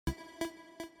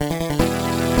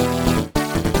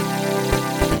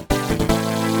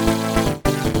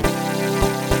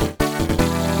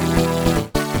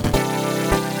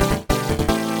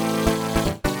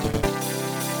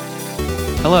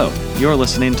You're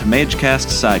listening to MageCast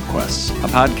Side Quests, a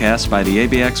podcast by the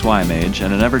ABXY Mage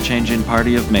and an ever-changing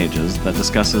party of mages that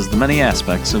discusses the many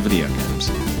aspects of video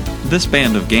games. This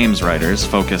band of games writers,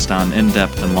 focused on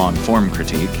in-depth and long-form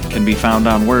critique, can be found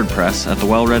on WordPress at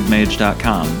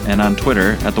thewellreadmage.com and on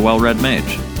Twitter at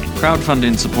thewellreadmage.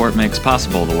 Crowdfunding support makes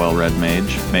possible The Well-Read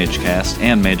Mage, MageCast,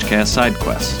 and MageCast Side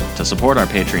Quests. To support our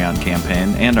Patreon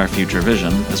campaign and our future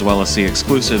vision, as well as see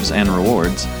exclusives and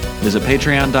rewards, visit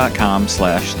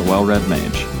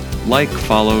patreon.com/thewellreadmage. Like,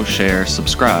 follow, share,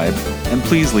 subscribe, and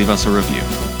please leave us a review.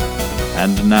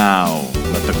 And now,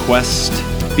 let the quest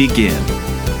begin.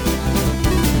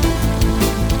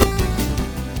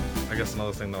 I guess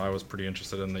another thing that I was pretty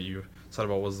interested in that you said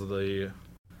about was the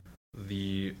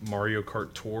Mario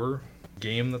Kart Tour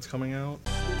game that's coming out.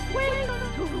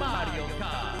 Welcome to Mario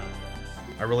Kart!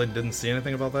 I really didn't see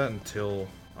anything about that until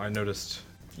I noticed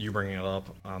you bringing it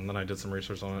up, and then I did some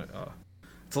research on it.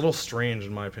 It's a little strange,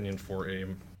 in my opinion, for a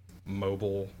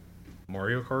mobile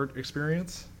Mario Kart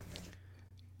experience.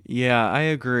 Yeah, I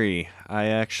agree.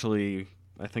 I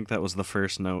think that was the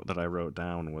first note that I wrote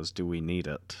down was, do we need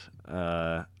it?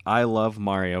 I love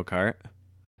Mario Kart.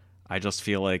 I just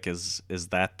feel like, is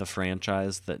that the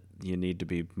franchise that you need to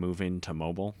be moving to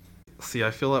mobile? See,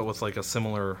 I feel that with like a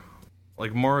similar,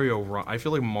 like Mario Run. I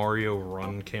feel like Mario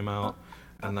Run came out,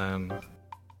 and then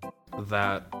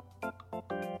that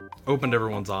opened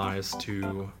everyone's eyes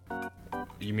to,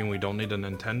 you mean we don't need a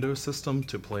Nintendo system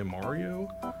to play Mario?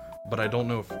 But I don't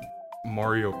know if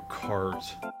Mario Kart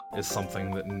is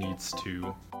something that needs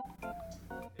to.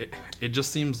 It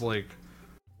just seems like,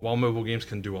 while mobile games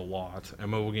can do a lot, and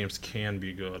mobile games can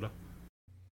be good,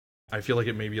 I feel like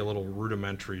it may be a little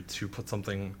rudimentary to put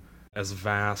something as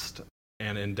vast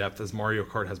and in-depth as Mario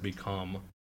Kart has become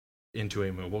into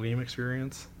a mobile game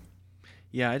experience.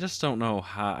 Yeah, I just don't know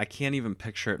how. I can't even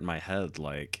picture it in my head.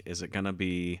 Like, is it going to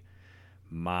be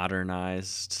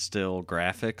modernized still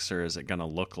graphics, or is it going to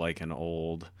look like an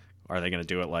old... Are they going to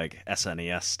do it like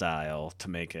SNES style to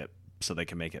make it so they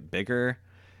can make it bigger?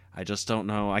 I just don't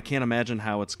know. I can't imagine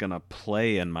how it's going to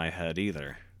play in my head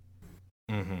either.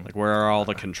 Mm-hmm. Like, where are all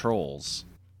the controls?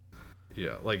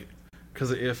 Yeah, like,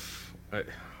 because if...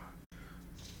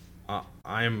 while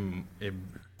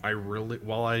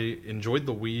I enjoyed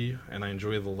the Wii, and I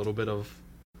enjoy the little bit of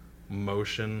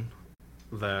motion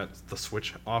that the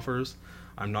Switch offers,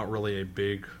 I'm not really a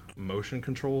big motion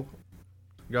control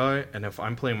guy, and if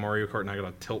I'm playing Mario Kart and I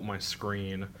gotta tilt my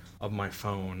screen of my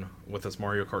phone with this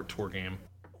Mario Kart Tour game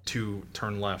to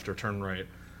turn left or turn right,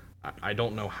 I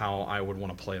don't know how I would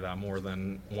want to play that more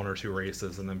than one or two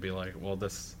races and then be like, well,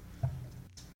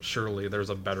 surely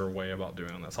there's a better way about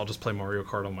doing this. I'll just play Mario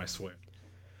Kart on my Switch.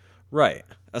 Right.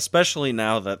 Especially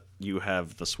now that you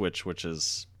have the Switch, which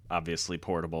is obviously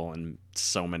portable, and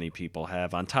so many people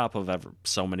have, on top of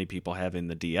so many people having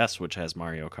the DS, which has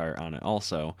Mario Kart on it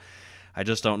also. I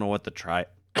just don't know what the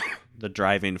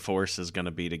driving force is going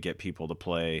to be to get people to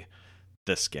play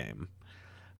this game.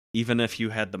 Even if you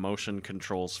had the motion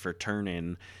controls for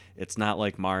turning, it's not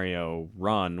like Mario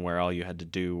Run, where all you had to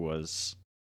do was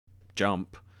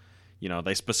jump. You know,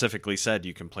 they specifically said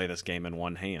you can play this game in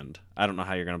one hand. I don't know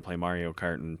how you're going to play Mario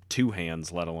Kart in two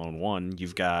hands, let alone one.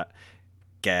 You've got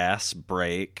gas,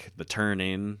 brake, the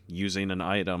turning, using an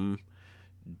item,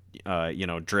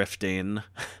 drifting.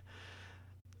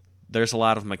 There's a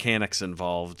lot of mechanics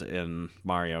involved in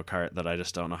Mario Kart that I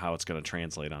just don't know how it's going to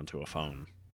translate onto a phone.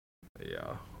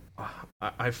 Yeah.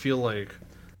 I feel like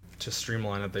to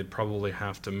streamline it, they'd probably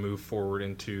have to move forward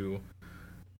into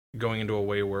going into a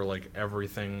way where like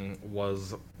everything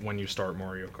was when you start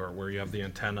Mario Kart, where you have the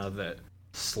antenna that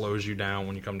slows you down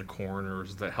when you come to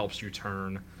corners, that helps you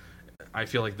turn. I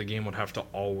feel like the game would have to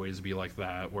always be like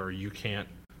that, where you can't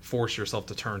force yourself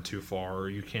to turn too far, or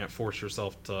you can't force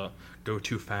yourself to go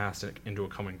too fast into a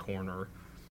coming corner.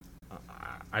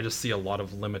 I just see a lot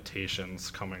of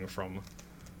limitations coming from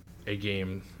a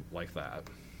game like that.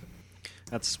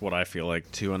 That's what I feel like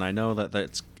too, and I know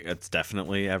that it's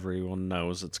definitely, everyone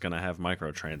knows it's going to have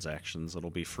microtransactions. It'll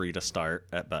be free to start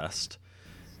at best.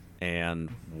 And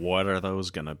what are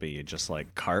those going to be? Just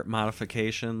like cart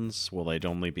modifications? Will they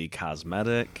only be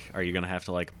cosmetic? Are you going to have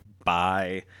to like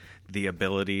buy the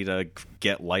ability to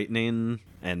get lightning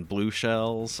and blue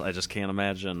shells? I just can't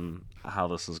imagine how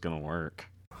this is going to work.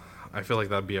 I feel like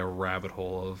that'd be a rabbit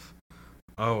hole of,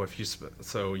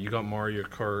 so you got Mario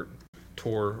Kart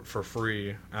Tour for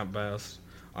free at best.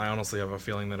 I honestly have a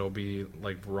feeling that it'll be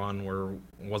like Run, where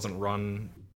wasn't Run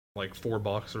like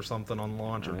 $4 or something on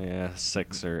launch? Yeah,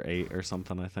 6 or 8 or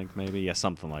something, I think, maybe. Yeah,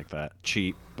 something like that.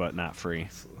 Cheap, but not free.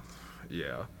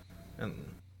 Yeah. And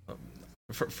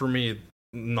for me,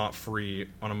 not free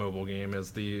on a mobile game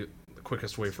is the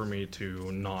quickest way for me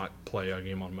to not play a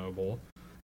game on mobile.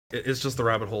 It's just the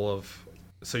rabbit hole of,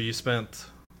 so you spent,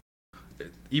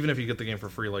 even if you get the game for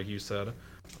free, like you said,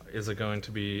 is it going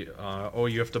to be,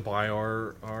 you have to buy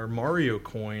our Mario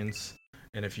coins,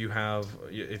 and if you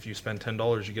spend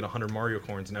 $10, you get 100 Mario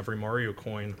coins, and every Mario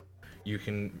coin, you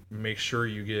can make sure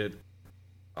you get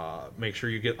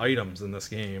items in this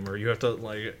game, or you have to,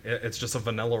 like, it's just a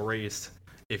vanilla race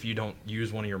if you don't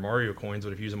use one of your Mario coins,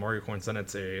 but if you use a Mario coins, then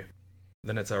it's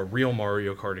a real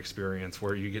Mario Kart experience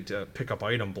where you get to pick up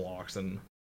item blocks and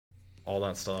all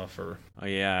that stuff. Or oh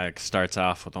yeah, it starts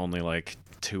off with only like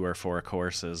 2 or 4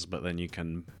 courses, but then you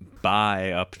can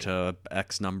buy up to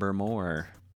X number more.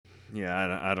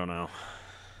 Yeah, I don't know.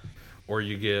 Or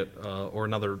you get, or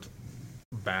another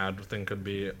bad thing could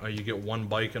be, you get 1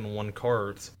 bike and 1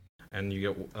 cart, and you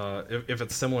get, if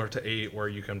it's similar to 8, where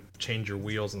you can change your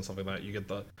wheels and stuff like that, you get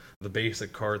the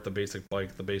basic cart, the basic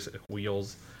bike, the basic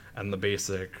wheels, and the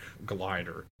basic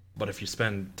glider. But if you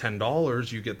spend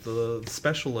 $10, you get the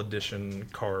special edition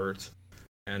cart,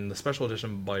 and the special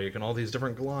edition bike, and all these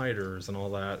different gliders and all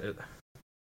that.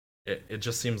 It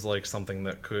just seems like something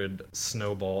that could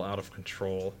snowball out of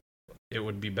control. It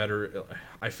would be better.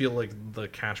 I feel like the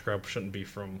cash grab shouldn't be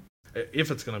from, if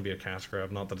it's going to be a cash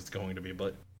grab, not that it's going to be,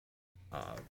 but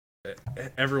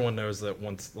everyone knows that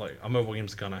once, like, a mobile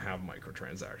game's going to have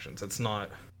microtransactions. It's not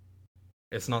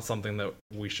something that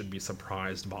we should be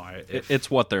surprised by. It's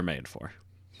what they're made for.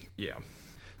 Yeah.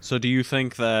 So do you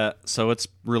think that, so it's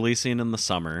releasing in the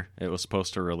summer. It was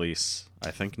supposed to release,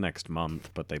 I think, next month,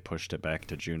 but they pushed it back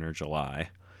to June or July,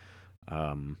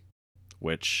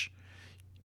 which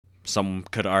some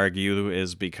could argue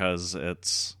is because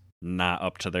it's not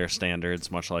up to their standards,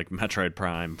 much like Metroid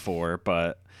Prime 4,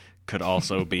 but could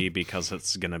also be because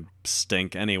it's going to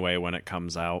stink anyway when it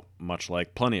comes out, much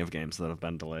like plenty of games that have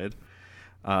been delayed.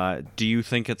 Do you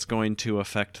think it's going to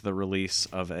affect the release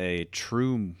of a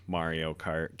true Mario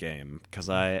Kart game? Because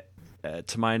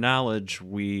to my knowledge,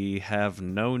 we have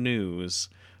no news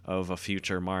of a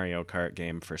future Mario Kart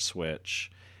game for Switch,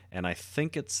 and I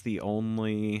think it's the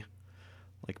only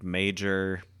like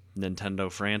major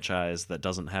Nintendo franchise that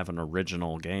doesn't have an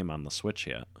original game on the Switch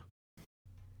yet.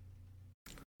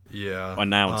 Yeah.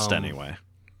 Announced anyway,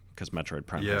 because Metroid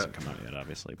Prime hasn't come out yet,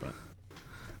 obviously,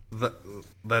 but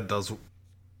that does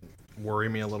worry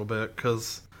me a little bit,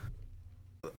 because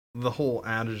the whole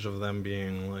adage of them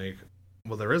being like,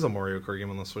 well, there is a Mario Kart game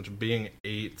on the Switch, being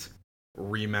 8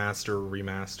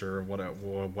 remaster,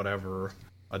 whatever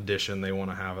edition they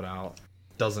want to have it out,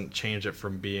 doesn't change it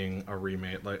from being a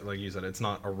remake. Like you said, it's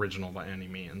not original by any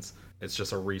means. It's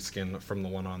just a reskin from the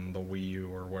one on the Wii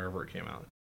U or wherever it came out.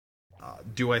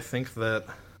 Do I think that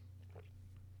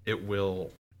it will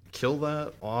kill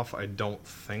that off? I don't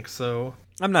think so.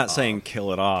 I'm not saying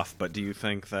kill it off, but do you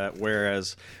think that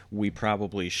whereas we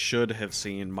probably should have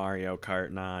seen Mario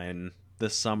Kart 9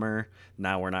 this summer,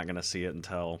 now we're not going to see it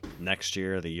until next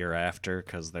year, the year after,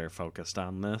 because they're focused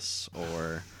on this?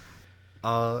 Or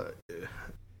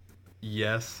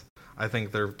yes, I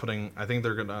think they're putting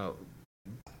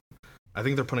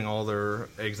all their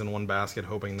eggs in one basket,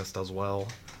 hoping this does well.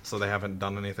 So they haven't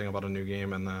done anything about a new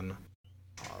game, and then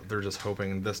they're just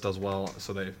hoping this does well.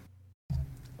 So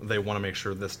they want to make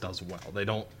sure this does well. They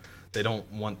don't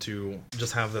want to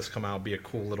just have this come out, be a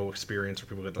cool little experience for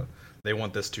people. They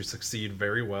want this to succeed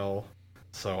very well.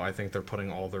 So I think they're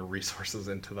putting all their resources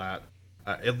into that.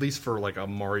 At least for like a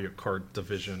Mario Kart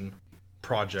division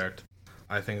project,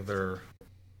 I think they're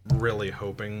really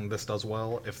hoping this does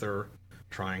well if they're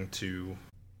trying to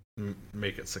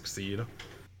make it succeed.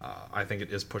 I think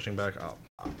it is pushing back.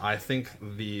 I think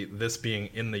this being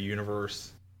in the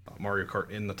universe, Mario Kart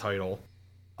in the title,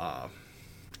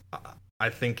 I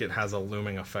think it has a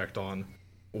looming effect on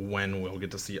when we'll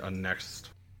get to see a next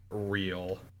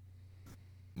real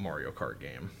Mario Kart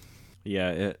game.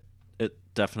 Yeah, it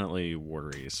definitely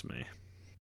worries me.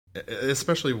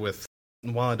 Especially with,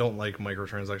 while I don't like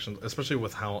microtransactions, especially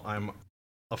with how I'm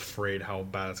afraid how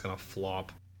bad it's going to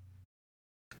flop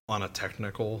on a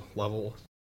technical level.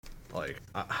 Like,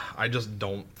 I just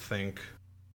don't think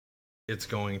it's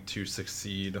going to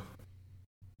succeed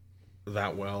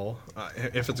that well.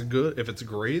 If it's good, if it's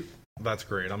great, that's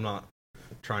great. I'm not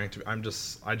trying to, I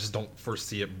just don't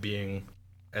foresee it being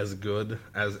as good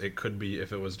as it could be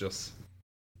if it was just,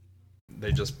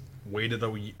 they just waited a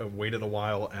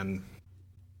while and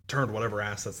turned whatever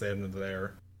assets they had into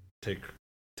there, take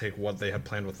what they had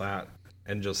planned with that,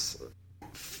 and just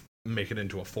make it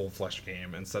into a full-fledged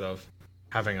game instead of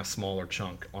having a smaller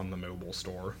chunk on the mobile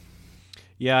store.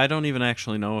 Yeah, I don't even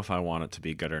actually know if I want it to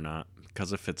be good or not,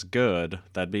 because if it's good,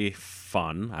 that'd be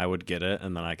fun. I would get it,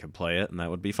 and then I could play it, and that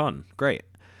would be fun. Great.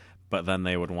 But then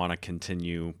they would want to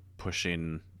continue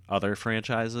pushing other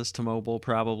franchises to mobile,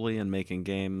 probably, and making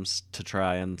games to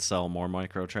try and sell more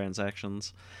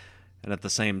microtransactions. And at the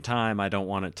same time, I don't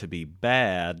want it to be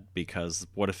bad, because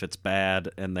what if it's bad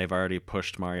and they've already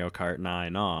pushed Mario Kart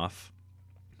 9 off,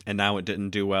 and now it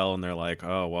didn't do well, and they're like,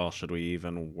 oh, well, should we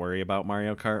even worry about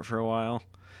Mario Kart for a while?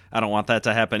 I don't want that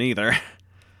to happen either.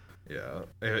 Yeah,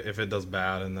 if it does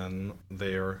bad and then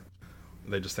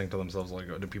they just think to themselves, like,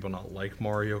 oh, do people not like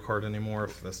Mario Kart anymore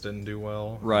if this didn't do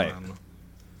well? Right.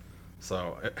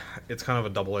 So it's kind of a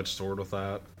double-edged sword with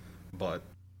that, but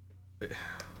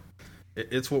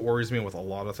it's what worries me with a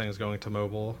lot of things going to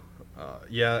mobile.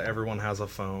 Yeah, everyone has a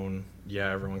phone.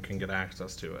 Yeah, everyone can get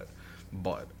access to it.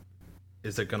 But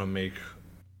is it going to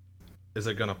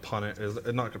punish, is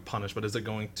it not going to punish, but is it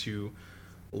going to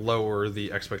lower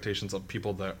the expectations of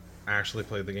people that actually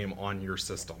play the game on your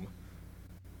system?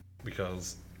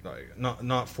 Because, like,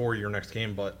 not for your next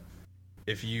game, but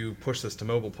if you push this to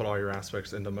mobile, put all your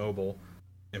aspects into mobile,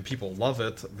 and people love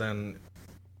it, then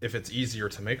if it's easier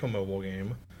to make a mobile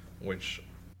game, which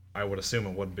I would assume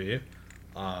it would be,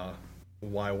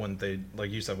 why wouldn't they, like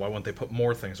you said, why wouldn't they put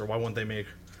more things? Or why wouldn't they make,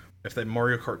 if the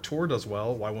Mario Kart Tour does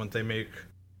well, why wouldn't they make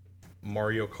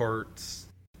Mario Kart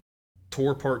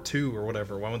Tour Part 2 or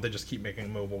whatever? Why wouldn't they just keep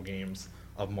making mobile games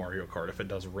of Mario Kart if it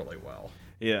does really well?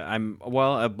 Yeah,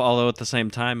 although at the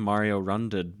same time, Mario Run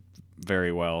did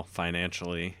very well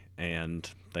financially, and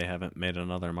they haven't made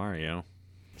another Mario.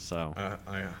 So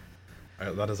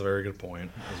that is a very good point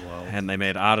as well. And they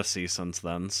made Odyssey since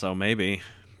then, so maybe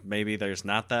there's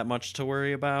not that much to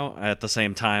worry about. At the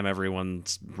same time,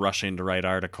 everyone's rushing to write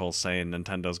articles saying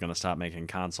Nintendo's going to stop making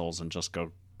consoles and just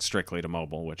go strictly to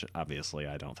mobile, which obviously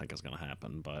I don't think is going to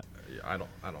happen. But yeah, I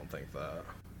don't think that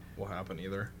will happen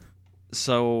either.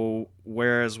 So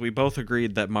whereas we both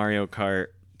agreed that Mario Kart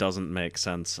doesn't make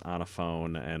sense on a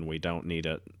phone and we don't need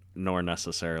it nor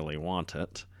necessarily want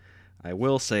it, I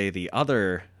will say the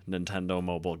other Nintendo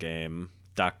mobile game,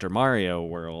 Dr. Mario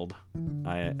World,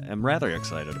 I am rather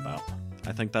excited about.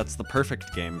 I think that's the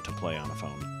perfect game to play on a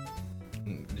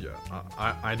phone. Yeah,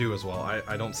 I do as well.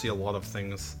 I don't see a lot of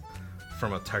things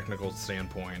from a technical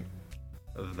standpoint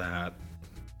that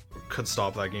could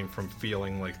stop that game from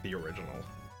feeling like the original.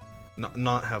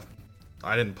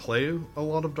 I didn't play a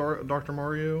lot of Dr.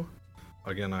 Mario.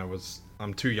 Again,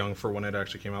 I'm too young for when it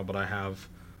actually came out, but I have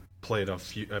played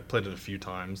it a few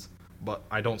times. But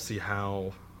I don't see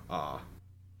how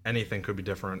anything could be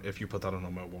different if you put that on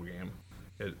a mobile game.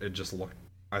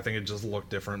 I think it just looked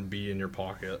different, be in your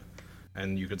pocket,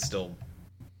 and you could still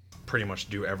pretty much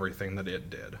do everything that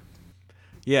it did.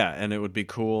 Yeah, and it would be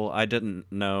cool. I didn't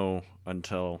know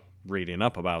until reading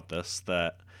up about this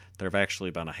that there have actually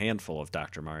been a handful of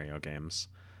Dr. Mario games.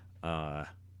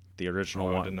 The original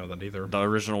one, I didn't know that either. The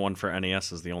original one for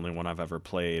NES is the only one I've ever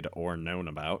played or known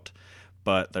about.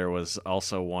 But there was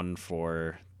also one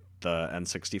for the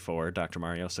N64, Dr.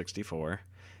 Mario 64,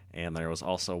 and there was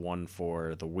also one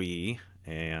for the Wii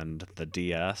and the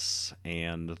DS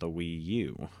and the Wii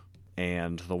U.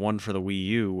 And the one for the Wii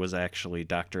U was actually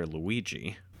Dr.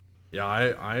 Luigi. Yeah,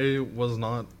 I was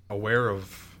not aware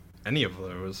of any of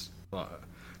those.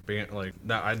 Being like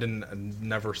that, I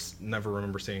never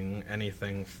remember seeing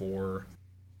anything for.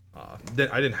 I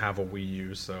didn't have a Wii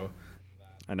U, so.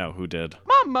 I know who did.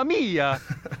 Mamma mia!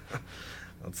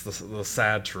 That's the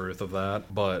sad truth of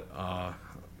that. But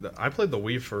I played the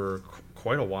Wii for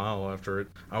quite a while after it.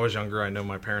 I was younger. I know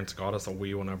my parents got us a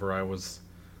Wii whenever I was,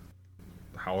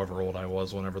 however old I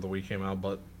was, whenever the Wii came out.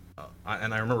 But I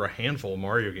remember a handful of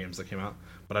Mario games that came out,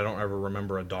 but I don't ever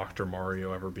remember a Dr.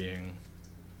 Mario ever being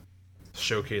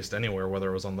showcased anywhere, whether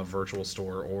it was on the virtual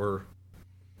store or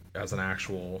as an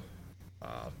actual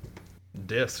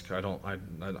disc.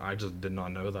 I just did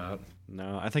not know that.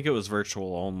 No, I think it was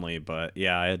virtual only, but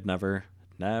yeah, I had never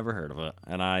heard of it.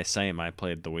 And I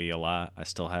played the Wii a lot. I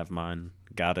still have mine.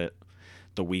 Got it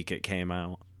the week it came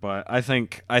out. But I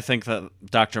think that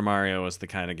Dr. Mario is the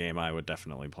kind of game I would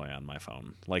definitely play on my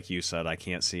phone. Like you said, I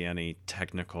can't see any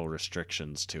technical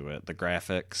restrictions to it. The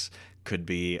graphics could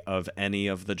be of any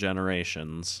of the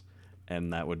generations,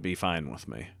 and that would be fine with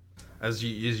me. As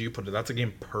you put it, that's a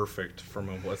game perfect for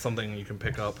mobile. It's something you can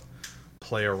pick up,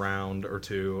 play a round or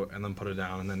two, and then put it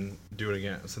down, and then do it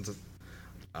again. Since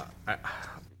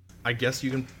I guess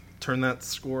you can turn that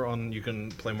score on. You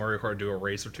can play Mario Kart, do a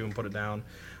race or two, and put it down.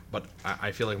 But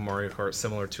I feel like Mario Kart is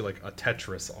similar to like a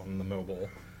Tetris on the mobile,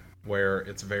 where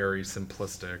it's very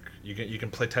simplistic. You can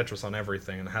play Tetris on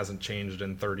everything, and it hasn't changed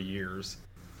in 30 years.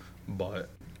 But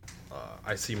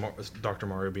I see Dr.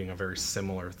 Mario being a very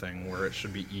similar thing where it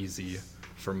should be easy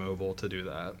for mobile to do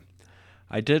that.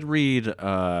 I did read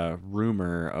a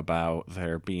rumor about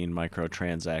there being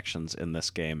microtransactions in this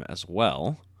game as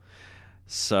well.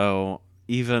 So,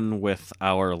 even with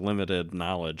our limited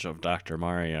knowledge of Dr.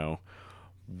 Mario,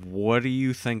 what do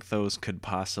you think those could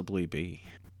possibly be?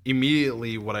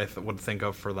 Immediately, what I would think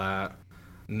of for that,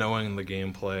 knowing the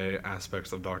gameplay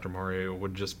aspects of Dr. Mario,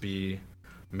 would just be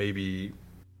maybe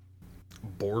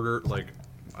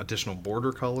additional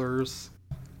border colors.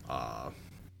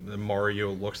 The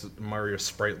Mario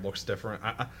sprite looks different.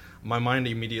 My mind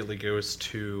immediately goes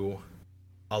to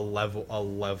a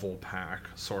level pack,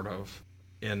 sort of.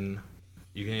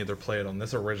 You can either play it on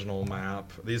this original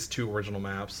map, these two original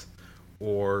maps,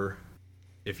 or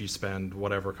if you spend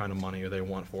whatever kind of money they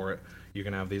want for it, you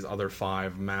can have these other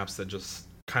 5 maps that just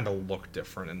kind of look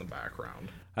different in the background.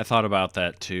 I thought about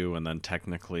that too, and then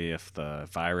technically if the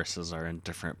viruses are in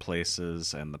different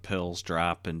places and the pills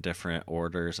drop in different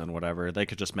orders and whatever, they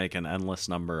could just make an endless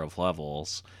number of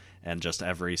levels, and just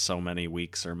every so many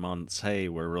weeks or months, hey,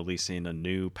 we're releasing a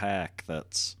new pack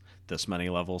that's this many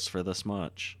levels for this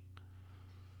much.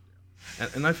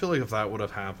 And I feel like if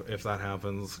that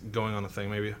happens, going on a thing,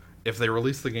 maybe if they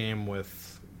release the game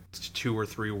with 2 or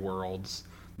 3 worlds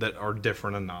that are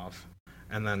different enough,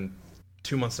 and then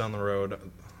 2 months down the road,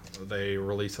 they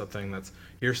release a thing that's,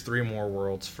 here's 3 more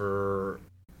worlds for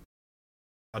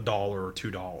 $1 or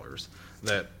 $2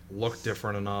 that look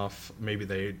different enough. Maybe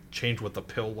they change what the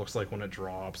pill looks like when it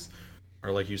drops,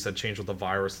 or like you said, change what the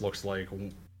virus looks like,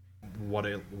 what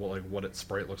its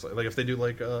sprite looks like. Like if they do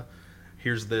like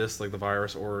here's this, like the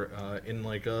virus, or in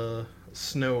like a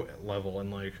snow level,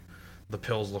 and like the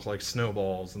pills look like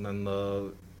snowballs, and then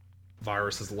the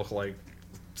viruses look like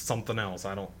something else.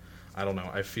 I don't know.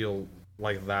 I feel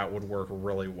like that would work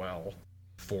really well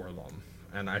for them,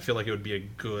 and I feel like it would be a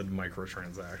good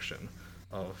microtransaction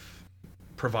of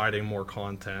providing more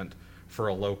content for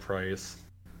a low price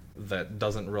that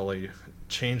doesn't really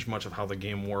change much of how the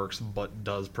game works, but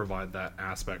does provide that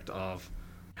aspect of,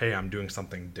 hey, I'm doing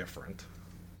something different.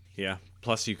 Yeah.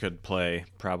 Plus, you could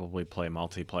probably play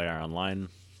multiplayer online,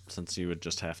 since you would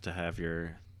just have to have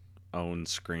your own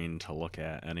screen to look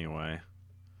at anyway.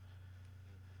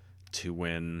 To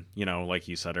win, like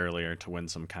you said earlier, to win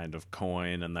some kind of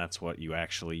coin, and that's what you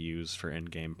actually use for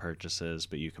in-game purchases,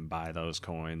 but you can buy those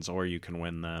coins, or you can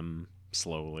win them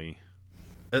slowly.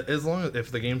 As long as,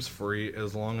 if the game's free,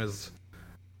 as long as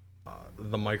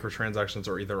the microtransactions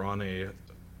are either on a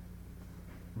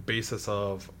basis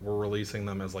of we're releasing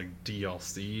them as like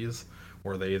DLCs,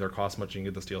 where they either cost much and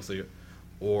you get this DLC,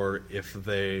 or if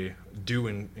they do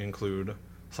include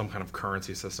some kind of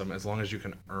currency system, as long as you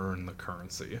can earn the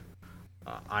currency,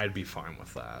 I'd be fine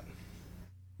with that.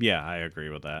 Yeah, I agree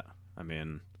with that. I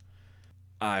mean,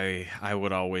 I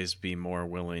would always be more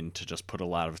willing to just put a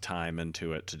lot of time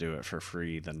into it to do it for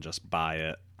free than just buy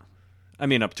it. I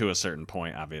mean, up to a certain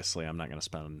point, obviously. I'm not going to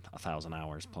spend 1,000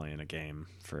 hours playing a game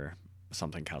for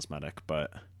something cosmetic,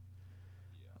 but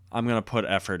I'm going to put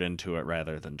effort into it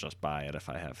rather than just buy it if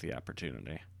I have the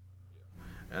opportunity.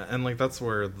 And like that's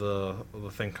where the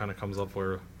thing kind of comes up,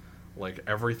 where like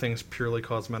everything's purely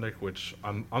cosmetic, which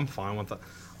I'm fine with that.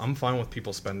 I'm fine with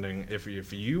people spending,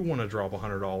 if you want to drop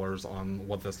 $100 on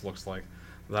what this looks like,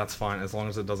 that's fine, as long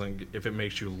as if it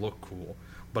makes you look cool.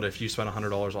 But if you spend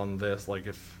 $100 on this, like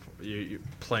if you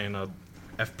playing a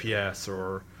FPS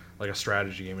or like a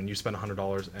strategy game and you spend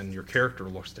 $100 and your character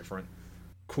looks different,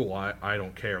 cool, I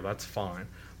don't care, that's fine.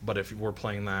 But if we're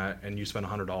playing that and you spend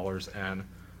 $100 and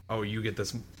you get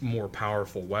this more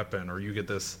powerful weapon, or you get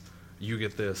this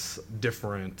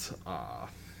different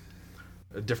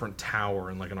a different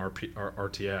tower in like an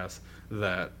RTS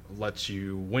that lets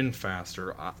you win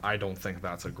faster, I don't think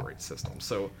that's a great system.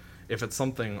 So if it's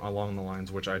something along the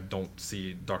lines, which I don't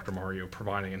see Dr. Mario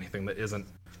providing anything that isn't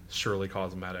surely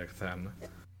cosmetic, then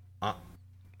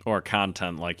or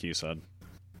content, like you said.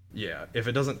 Yeah, if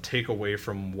it doesn't take away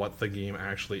from what the game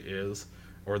actually is,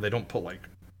 or they don't put like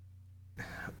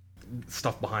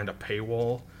stuff behind a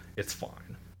paywall, it's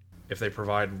fine. If they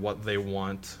provide what they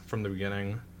want from the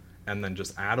beginning and then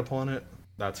just add upon it,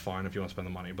 that's fine if you want to spend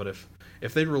the money. But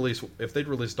if they'd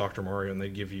release Dr. Mario and they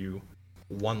give you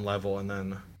one level, and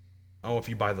then if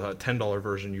you buy the $10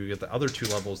 version you get the other 2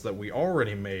 levels that we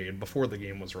already made before the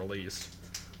game was released,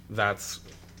 that's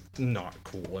not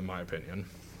cool in my opinion.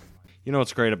 You know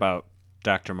what's great about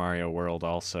Dr. Mario World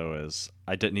also is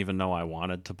I didn't even know I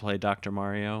wanted to play Dr.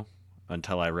 Mario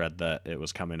until I read that it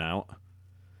was coming out.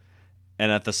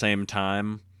 And at the same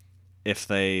time, if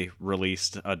they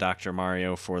released a Dr.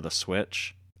 Mario for the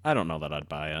Switch, I don't know that I'd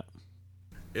buy it.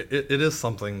 it is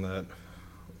something that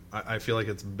I feel like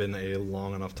it's been a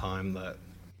long enough time that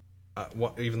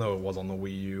even though it was on the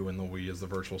Wii U and the Wii is the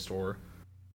virtual store,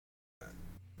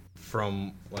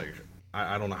 from like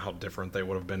I don't know how different they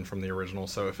would have been from the original.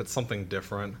 So if it's something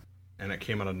different and it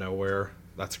came out of nowhere,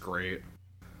 that's great.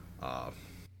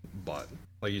 But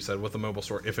like you said, with the mobile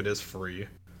store, if it is free,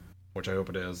 which I hope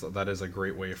it is, that is a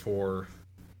great way for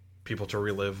people to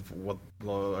relive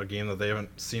a game that they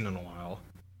haven't seen in a while.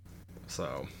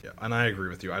 So yeah, and I agree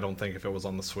with you. I don't think if it was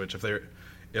on the Switch, if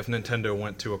Nintendo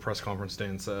went to a press conference day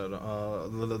and said,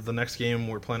 the next game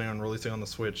we're planning on releasing on the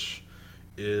Switch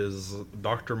is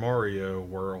Dr. Mario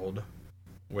World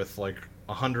with like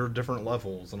 100 different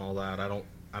levels and all that, I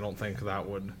don't think that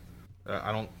would.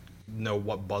 I don't know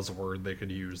what buzzword they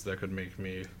could use that could make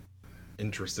me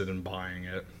interested in buying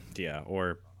it. Yeah,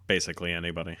 or basically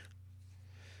anybody.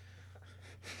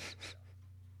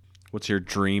 What's your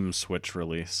dream Switch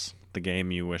release? The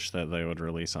game you wish that they would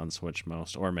release on Switch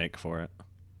most, or make for it?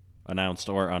 Announced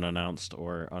or unannounced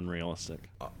or unrealistic?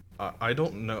 I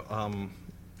don't know.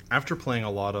 After playing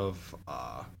a lot of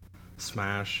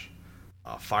Smash,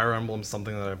 Fire Emblem's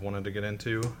something that I've wanted to get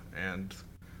into, and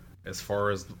as far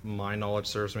as my knowledge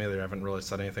serves me, they haven't really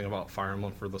said anything about Fire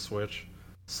Emblem for the Switch.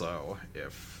 So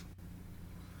if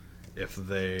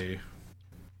they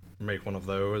make one of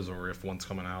those, or if one's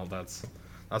coming out, that's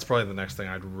probably the next thing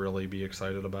I'd really be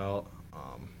excited about.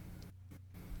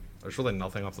 There's really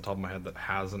nothing off the top of my head that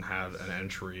hasn't had an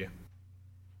entry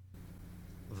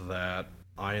that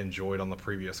I enjoyed on the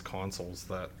previous consoles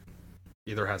that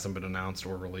either hasn't been announced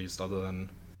or released, other than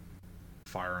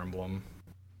Fire Emblem.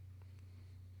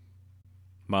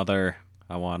 Mother,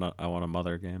 I want a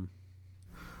Mother game.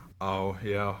 Oh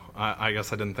yeah, I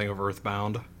guess I didn't think of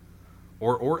Earthbound,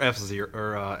 or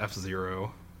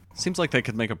F-Zero. Seems like they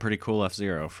could make a pretty cool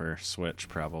F-Zero for Switch,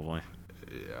 probably.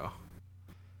 Yeah.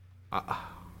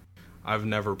 I've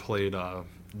never played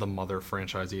the Mother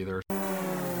franchise either,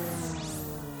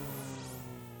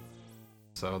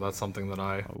 so that's something that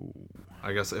I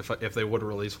guess if they would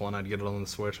release one, I'd get it on the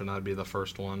Switch and that'd be the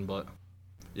first one. But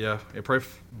yeah,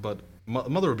 but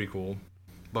Mother would be cool.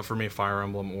 But for me, Fire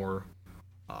Emblem or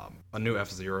a new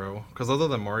F-Zero, because other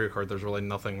than Mario Kart, there's really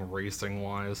nothing racing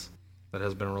wise that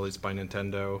has been released by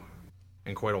Nintendo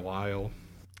in quite a while.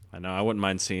 I know, I wouldn't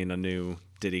mind seeing a new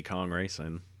Diddy Kong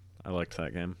Racing. I liked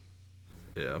that game.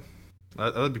 Yeah,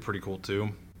 that'd be pretty cool too.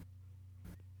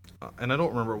 And I don't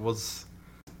remember, was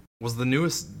the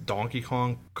newest Donkey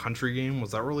Kong Country game,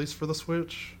 was that released for the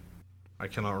Switch? I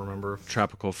cannot remember.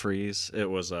 Tropical Freeze, it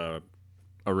was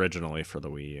originally for the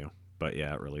Wii U, but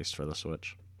yeah, it released for the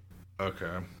Switch.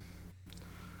 Okay.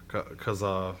 Because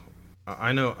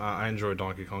I know I enjoy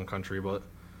Donkey Kong Country, but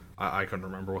I couldn't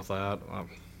remember with that.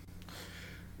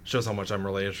 Shows how much I'm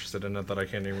really interested in it that I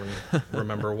can't even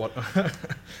remember what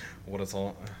it's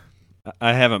all.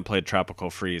 I haven't played Tropical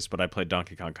Freeze, but I played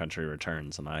Donkey Kong Country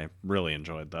Returns, and I really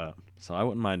enjoyed that. So I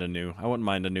wouldn't mind a new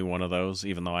one of those,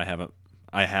 even though I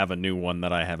have a new one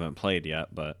that I haven't played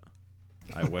yet, but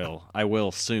I will. I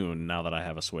will soon, now that I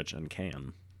have a Switch and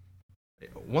can.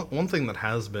 One thing that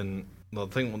has been the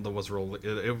thing that was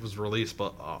it was released,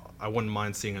 but I wouldn't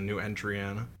mind seeing a new entry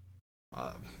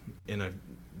in a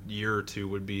year or two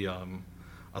would be a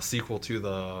sequel to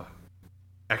the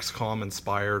XCOM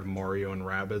inspired Mario and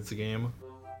Rabbids game.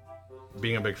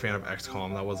 Being a big fan of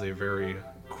XCOM, that was a very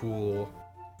cool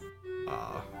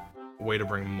way to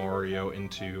bring Mario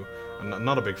into. I'm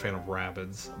not a big fan of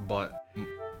Rabbids, but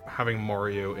having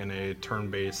Mario in a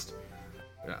turn-based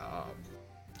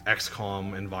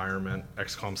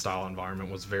XCOM style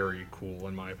environment was very cool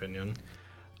in my opinion.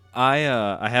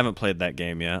 I haven't played that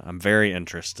game yet. I'm very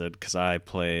interested because I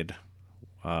played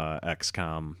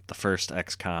XCOM, the first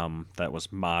XCOM that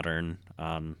was modern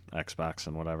on Xbox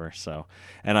and whatever. So,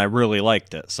 and I really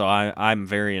liked it. So I'm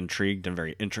very intrigued and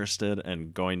very interested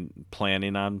and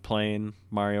planning on playing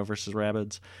Mario vs.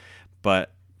 Rabbids.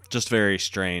 But just very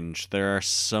strange. There are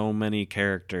so many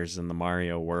characters in the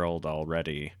Mario world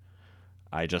already.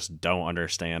 I just don't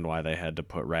understand why they had to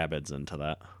put Rabbids into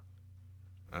that.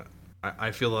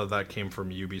 I feel that came from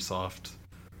Ubisoft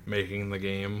making the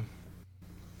game,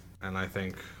 and I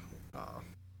think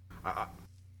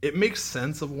it makes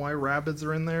sense of why Rabbids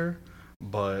are in there,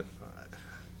 but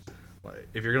like,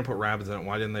 if you're gonna put Rabbids in it,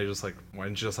 why didn't you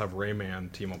just have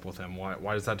Rayman team up with him? Why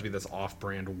does that have to be this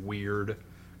off-brand weird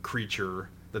creature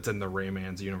that's in the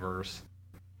Rayman's universe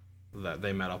that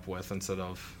they met up with instead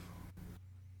of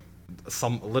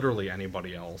literally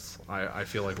anybody else? I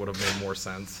feel like would have made more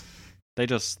sense.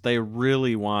 They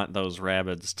really want those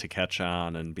Rabbids to catch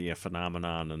on and be a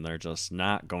phenomenon, and they're just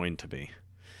not going to be.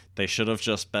 They should have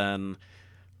just been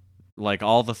like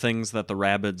all the things that the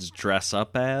Rabbids dress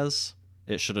up as,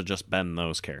 it should have just been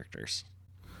those characters.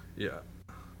 Yeah.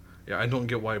 Yeah, I don't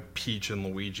get why Peach and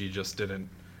Luigi just didn't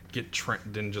get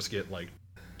like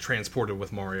transported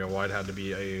with Mario. Why it had to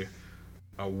be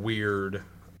a weird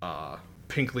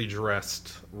pinkly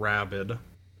dressed Rabbid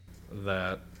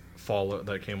that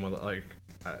came with like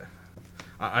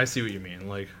I see what you mean.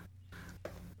 Like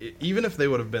even if they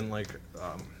would have been like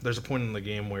there's a point in the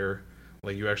game where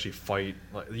like you actually fight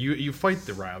like you fight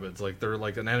the Rabbids, like they're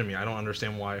like an enemy. I don't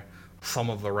understand why some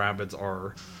of the Rabbids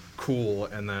are cool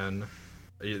and then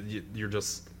you're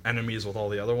just enemies with all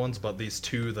the other ones, but these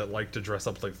two that like to dress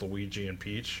up like Luigi and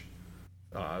Peach,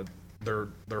 they're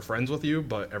friends with you,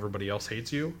 but everybody else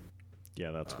hates you.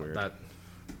 Yeah, that's weird.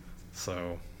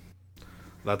 So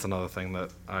that's another thing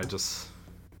that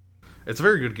it's a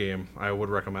very good game. I would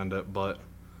recommend it, but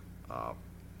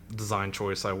design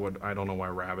choice, I don't know why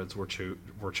Rabbids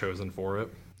were chosen for it.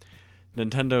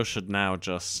 Nintendo should now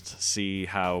just see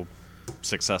how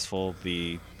successful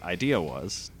the idea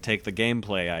was, take the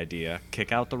gameplay idea,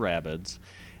 kick out the Rabbids,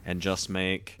 and just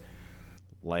make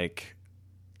like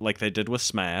they did with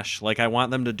Smash. Like I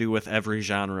want them to do with every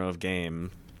genre of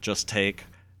game. Just take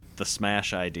the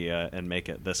Smash idea and make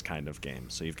it this kind of game.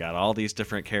 So you've got all these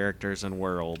different characters and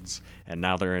worlds, and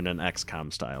now they're in an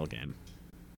XCOM style game.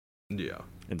 Yeah.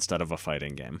 Instead of a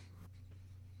fighting game.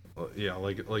 Yeah,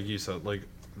 like you said, like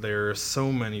there are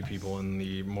so many people in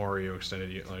the Mario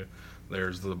extended. Like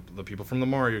there's the people from the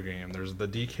Mario game. There's the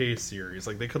DK series.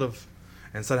 Like they could have,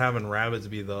 instead of having Rabbids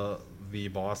be the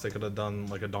boss, they could have done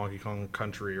like a Donkey Kong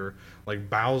Country, or like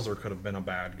Bowser could have been a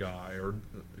bad guy, or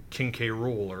King K.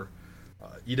 Rool, or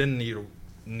you didn't need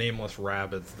nameless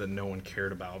Rabbids that no one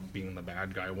cared about being the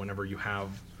bad guy whenever you have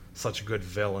such good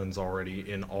villains already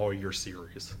in all your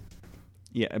series.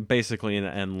 Yeah, basically an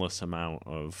endless amount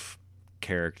of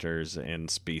characters and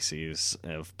species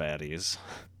of baddies.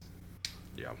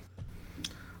 Yeah.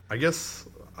 I guess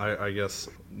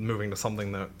moving to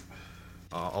something that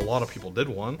a lot of people did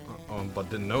want, but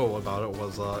didn't know about it,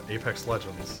 was Apex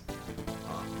Legends.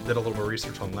 Did a little bit of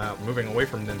research on that. Moving away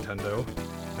from Nintendo,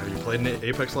 have you played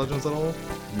Apex Legends at all?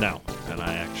 No, and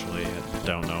I actually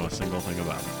don't know a single thing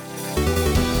about it.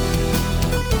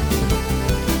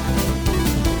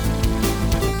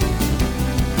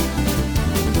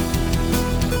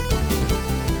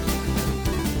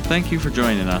 Thank you for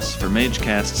joining us for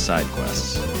MageCast Side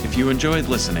Quests. If you enjoyed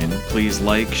listening, please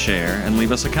like, share, and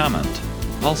leave us a comment.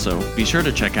 Also, be sure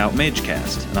to check out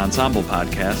MageCast, an ensemble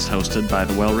podcast hosted by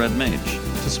the Well-Read Mage.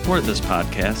 To support this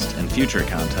podcast and future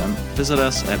content, visit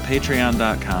us at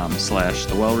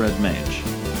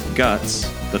patreon.com/thewellreadmage. Guts,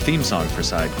 the theme song for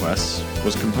Side Quests,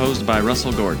 was composed by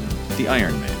Russell Gordon, the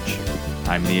Iron Mage.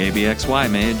 I'm the ABXY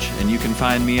Mage, and you can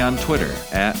find me on Twitter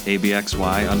at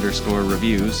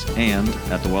ABXY_reviews and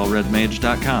at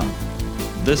thewellreadmage.com.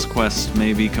 This quest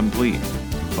may be complete,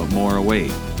 but more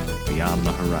await beyond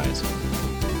the horizon.